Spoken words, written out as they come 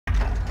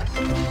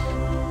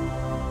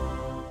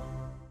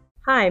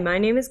Hi, my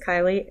name is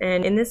Kylie,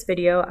 and in this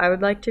video I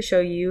would like to show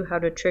you how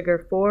to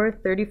trigger 4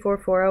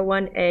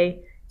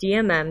 34401A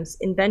DMMs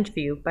in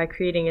BenchVue by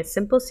creating a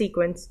simple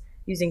sequence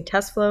using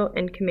TestFlow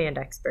and Command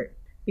Expert.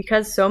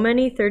 Because so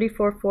many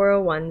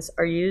 34401s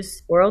are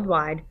used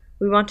worldwide,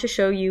 we want to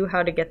show you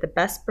how to get the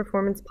best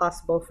performance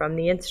possible from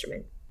the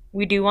instrument.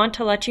 We do want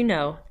to let you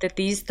know that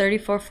these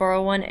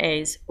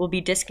 34401As will be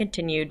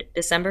discontinued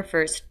December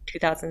 1st,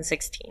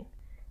 2016.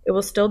 It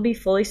will still be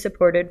fully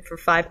supported for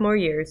 5 more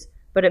years,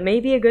 but it may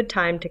be a good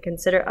time to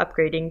consider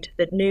upgrading to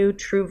the new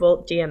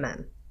TrueVolt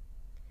DMM.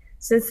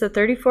 Since the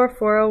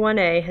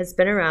 34401A has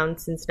been around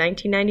since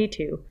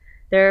 1992,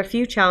 there are a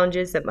few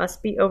challenges that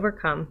must be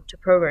overcome to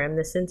program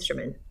this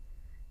instrument.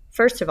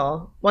 First of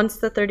all, once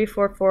the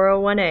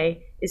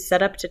 34401A is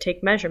set up to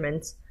take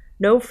measurements,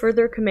 no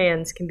further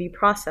commands can be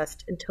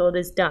processed until it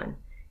is done,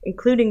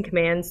 including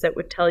commands that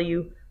would tell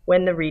you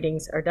when the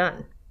readings are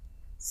done.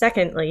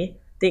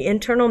 Secondly, the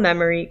internal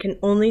memory can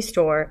only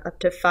store up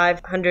to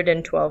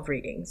 512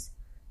 readings.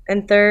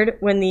 And third,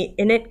 when the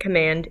init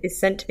command is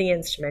sent to the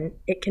instrument,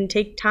 it can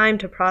take time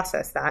to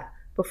process that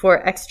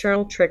before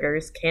external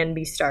triggers can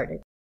be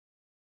started.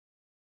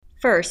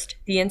 First,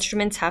 the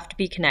instruments have to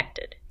be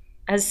connected.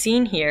 As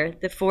seen here,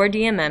 the 4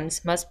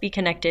 DMMs must be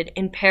connected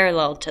in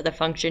parallel to the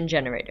function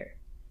generator.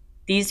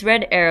 These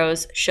red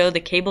arrows show the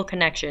cable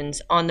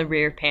connections on the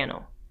rear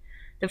panel.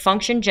 The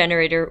function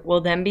generator will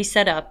then be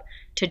set up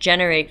to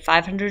generate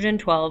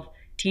 512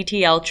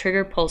 TTL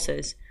trigger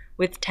pulses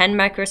with 10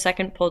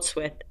 microsecond pulse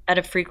width at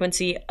a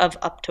frequency of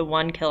up to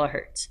 1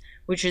 kHz,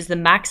 which is the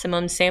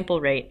maximum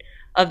sample rate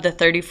of the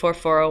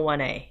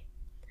 34401A.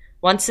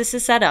 Once this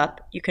is set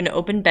up, you can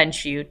open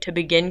BenchVue to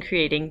begin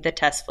creating the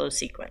TestFlow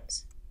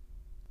sequence.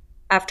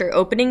 After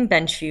opening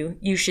BenchVue,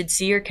 you should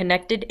see your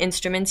connected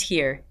instruments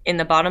here in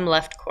the bottom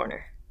left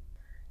corner.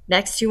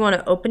 Next, you want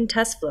to open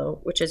TestFlow,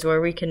 which is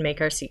where we can make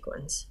our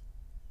sequence.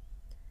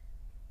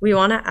 We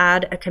want to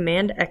add a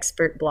Command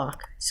Expert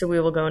block, so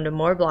we will go into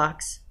More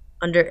Blocks,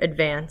 under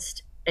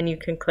Advanced, and you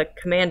can click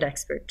Command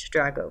Expert to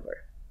drag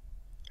over.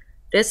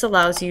 This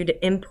allows you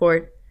to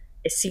import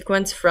a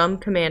sequence from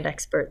Command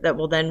Expert that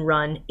will then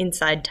run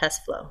inside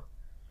TestFlow.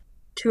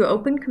 To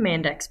open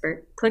Command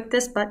Expert, click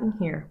this button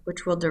here,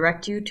 which will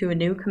direct you to a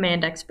new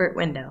Command Expert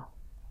window.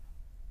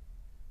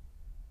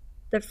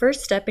 The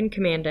first step in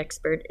Command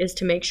Expert is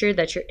to make sure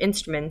that your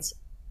instruments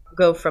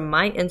go from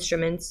My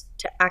Instruments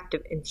to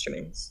Active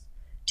Instruments.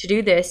 To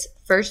do this,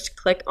 first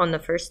click on the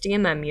first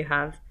DMM you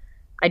have,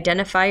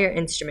 identify your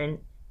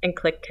instrument, and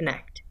click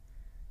Connect.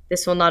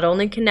 This will not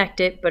only connect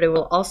it, but it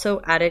will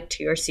also add it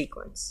to your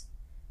sequence.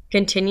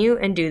 Continue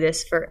and do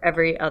this for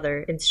every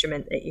other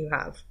instrument that you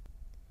have.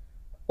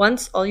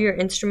 Once all your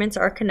instruments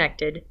are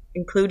connected,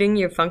 including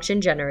your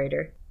function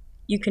generator,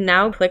 you can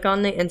now click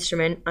on the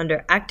instrument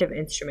under Active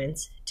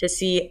Instruments to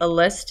see a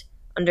list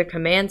under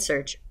Command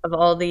Search of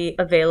all the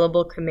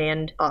available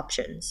command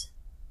options.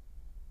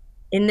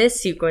 In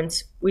this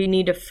sequence, we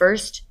need to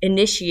first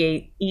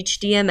initiate each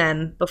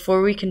DMM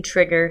before we can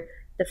trigger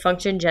the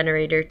function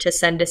generator to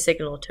send a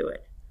signal to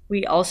it.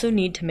 We also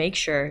need to make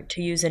sure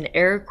to use an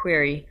error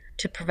query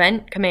to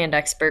prevent Command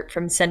Expert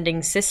from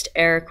sending syst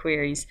error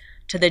queries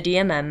to the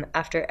DMM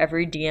after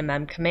every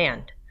DMM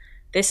command.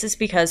 This is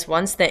because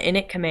once the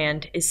init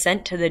command is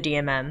sent to the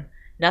DMM,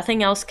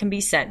 nothing else can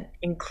be sent,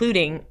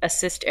 including a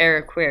syst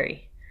error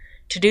query.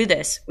 To do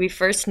this, we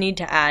first need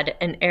to add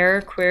an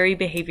error query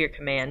behavior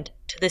command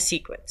to the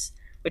sequence,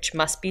 which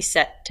must be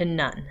set to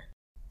none.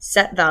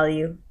 Set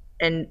value,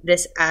 and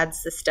this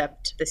adds the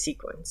step to the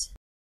sequence.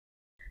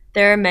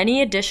 There are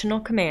many additional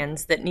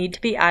commands that need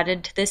to be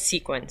added to this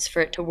sequence for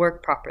it to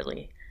work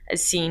properly,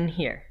 as seen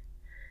here.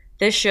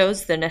 This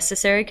shows the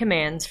necessary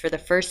commands for the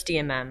first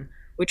DMM,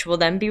 which will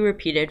then be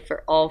repeated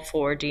for all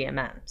 4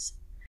 DMMs.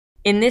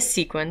 In this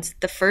sequence,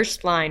 the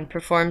first line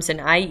performs an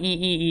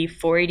IEEE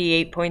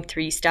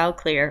 488.3 style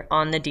clear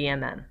on the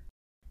DMM.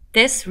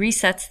 This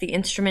resets the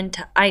instrument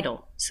to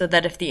idle, so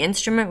that if the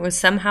instrument was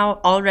somehow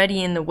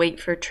already in the wait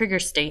for trigger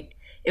state,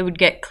 it would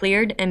get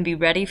cleared and be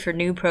ready for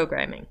new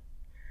programming.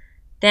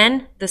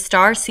 Then, the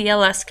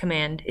 *CLS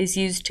command is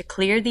used to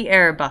clear the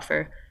error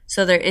buffer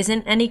so there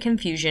isn't any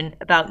confusion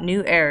about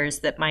new errors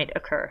that might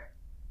occur.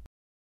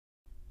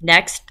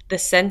 Next, the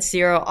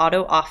sense0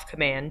 auto off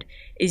command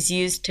is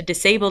used to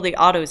disable the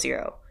auto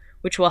zero,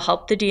 which will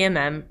help the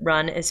DMM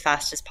run as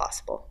fast as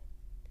possible.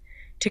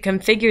 To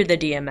configure the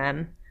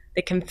DMM,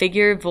 the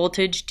configure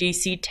voltage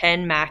DC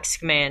 10 max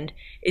command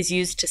is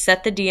used to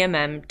set the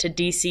DMM to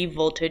DC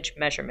voltage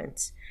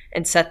measurements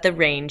and set the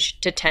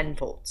range to 10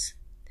 volts.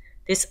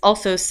 This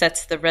also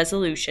sets the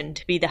resolution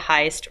to be the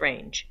highest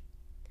range.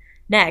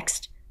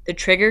 Next, the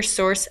trigger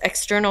source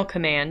external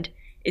command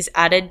is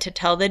added to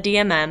tell the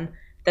DMM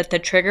that the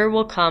trigger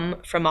will come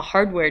from a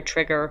hardware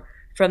trigger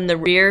from the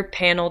rear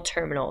panel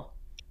terminal,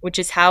 which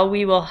is how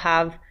we will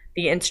have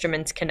the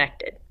instruments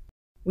connected.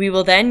 We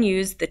will then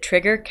use the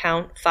trigger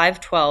count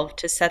 512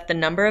 to set the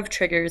number of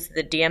triggers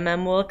the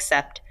DMM will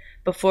accept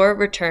before it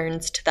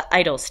returns to the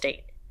idle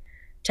state.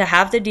 To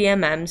have the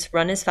DMMs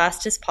run as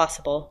fast as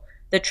possible,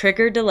 the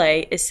trigger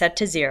delay is set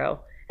to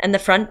 0, and the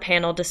front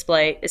panel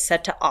display is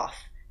set to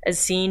off, as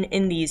seen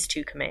in these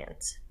two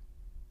commands.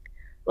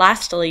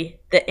 Lastly,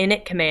 the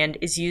init command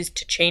is used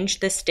to change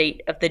the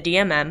state of the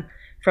DMM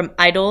from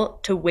idle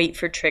to wait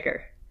for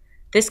trigger.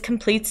 This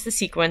completes the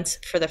sequence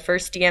for the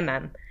first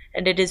DMM,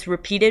 and it is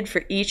repeated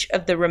for each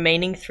of the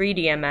remaining 3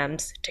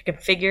 DMMs to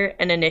configure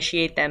and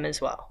initiate them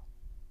as well.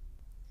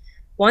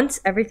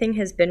 Once everything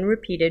has been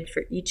repeated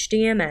for each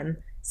DMM,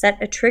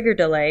 set a trigger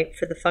delay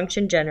for the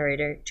function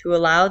generator to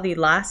allow the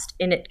last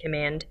init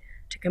command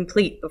to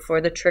complete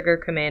before the trigger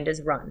command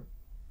is run.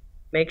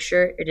 Make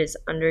sure it is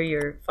under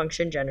your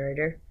function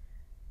generator,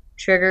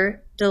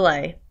 trigger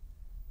delay,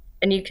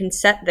 and you can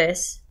set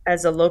this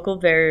as a local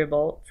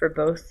variable for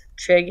both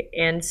trig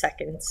and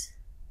seconds.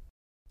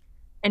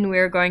 And we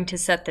are going to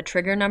set the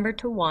trigger number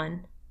to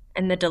 1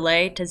 and the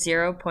delay to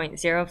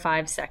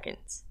 0.05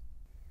 seconds.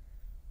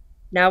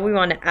 Now we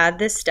want to add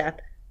this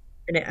step,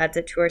 and it adds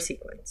it to our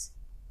sequence.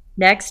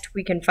 Next,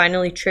 we can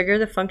finally trigger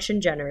the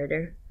function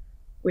generator,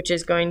 which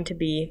is going to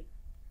be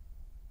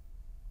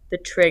the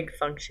trig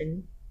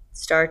function,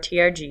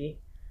 *trg,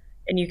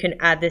 and you can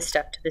add this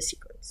step to the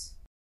sequence.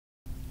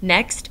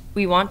 Next,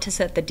 we want to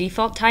set the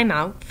default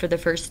timeout for the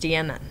first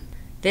DMM.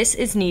 This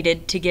is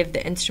needed to give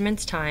the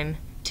instruments time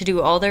to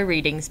do all their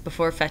readings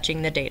before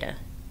fetching the data.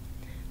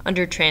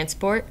 Under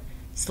Transport,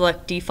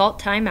 select Default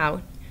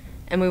Timeout,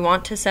 and we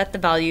want to set the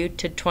value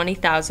to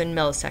 20,000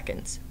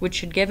 milliseconds, which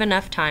should give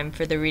enough time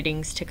for the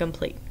readings to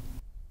complete.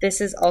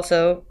 This is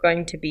also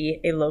going to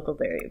be a local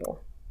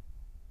variable.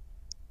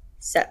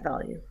 Set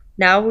value.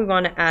 Now we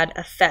want to add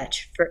a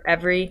fetch for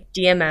every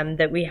DMM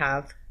that we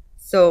have,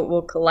 so it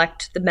will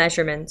collect the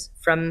measurements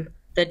from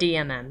the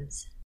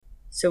DMMs.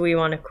 So we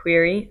want to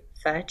query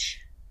fetch,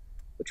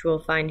 which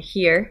we'll find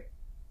here.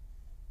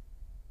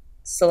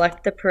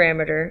 Select the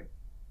parameter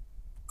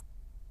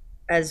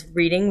as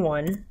reading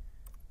 1,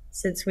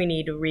 since we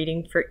need a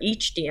reading for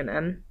each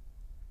DMM,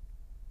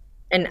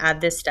 and add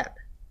this step.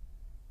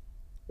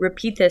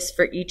 Repeat this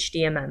for each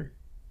DMM.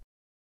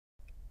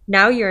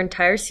 Now your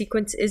entire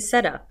sequence is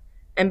set up,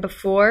 and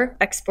before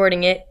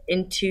exporting it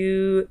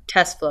into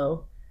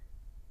TestFlow,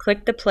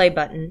 click the play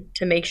button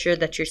to make sure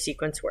that your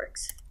sequence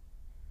works.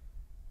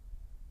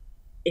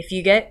 If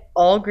you get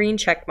all green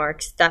check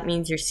marks, that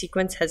means your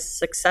sequence has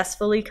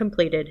successfully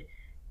completed,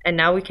 and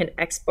now we can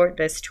export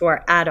this to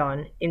our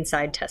add-on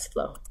inside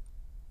TestFlow.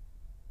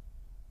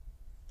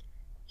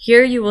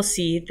 Here you will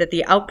see that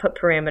the output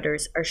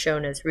parameters are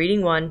shown as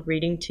reading 1,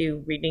 reading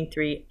 2, reading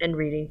 3, and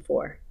reading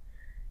 4.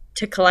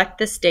 To collect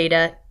this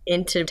data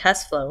into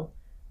TestFlow,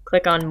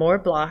 click on More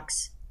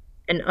Blocks,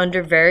 and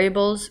under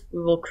Variables,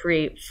 we will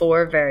create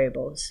 4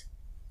 variables.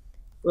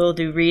 We'll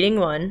do reading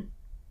 1,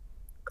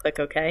 click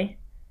OK,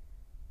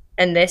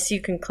 and this you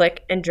can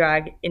click and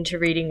drag into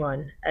reading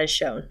 1 as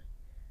shown.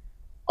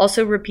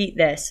 Also repeat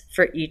this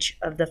for each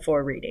of the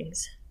 4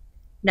 readings.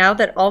 Now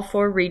that all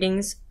 4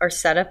 readings are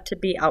set up to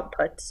be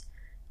outputs,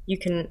 you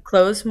can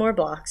close More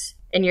Blocks,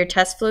 and your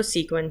TestFlow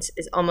sequence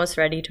is almost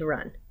ready to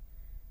run.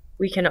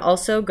 We can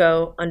also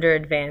go under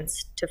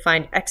Advanced to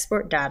find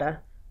Export Data,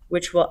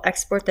 which will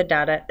export the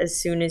data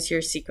as soon as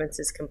your sequence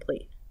is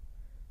complete.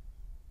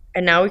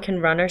 And now we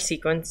can run our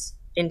sequence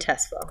in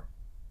TestFlow.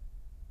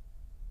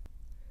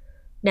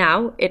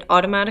 Now it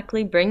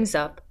automatically brings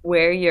up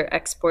where your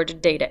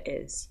exported data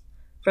is.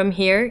 From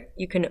here,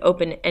 you can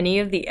open any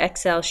of the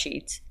Excel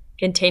sheets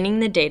containing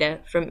the data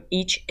from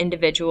each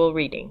individual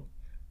reading,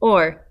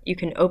 or you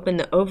can open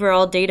the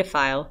overall data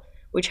file,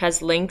 which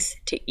has links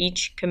to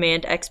each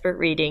command expert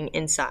reading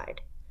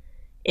inside.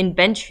 In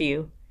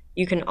BenchVue,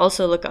 you can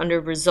also look under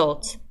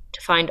Results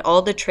to find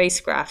all the trace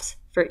graphs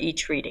for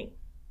each reading.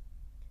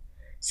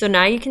 So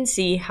now you can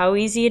see how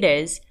easy it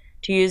is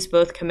to use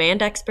both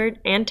Command Expert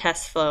and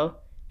TestFlow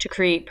to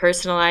create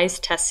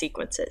personalized test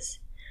sequences.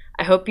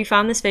 I hope you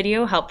found this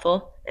video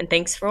helpful, and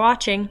thanks for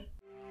watching.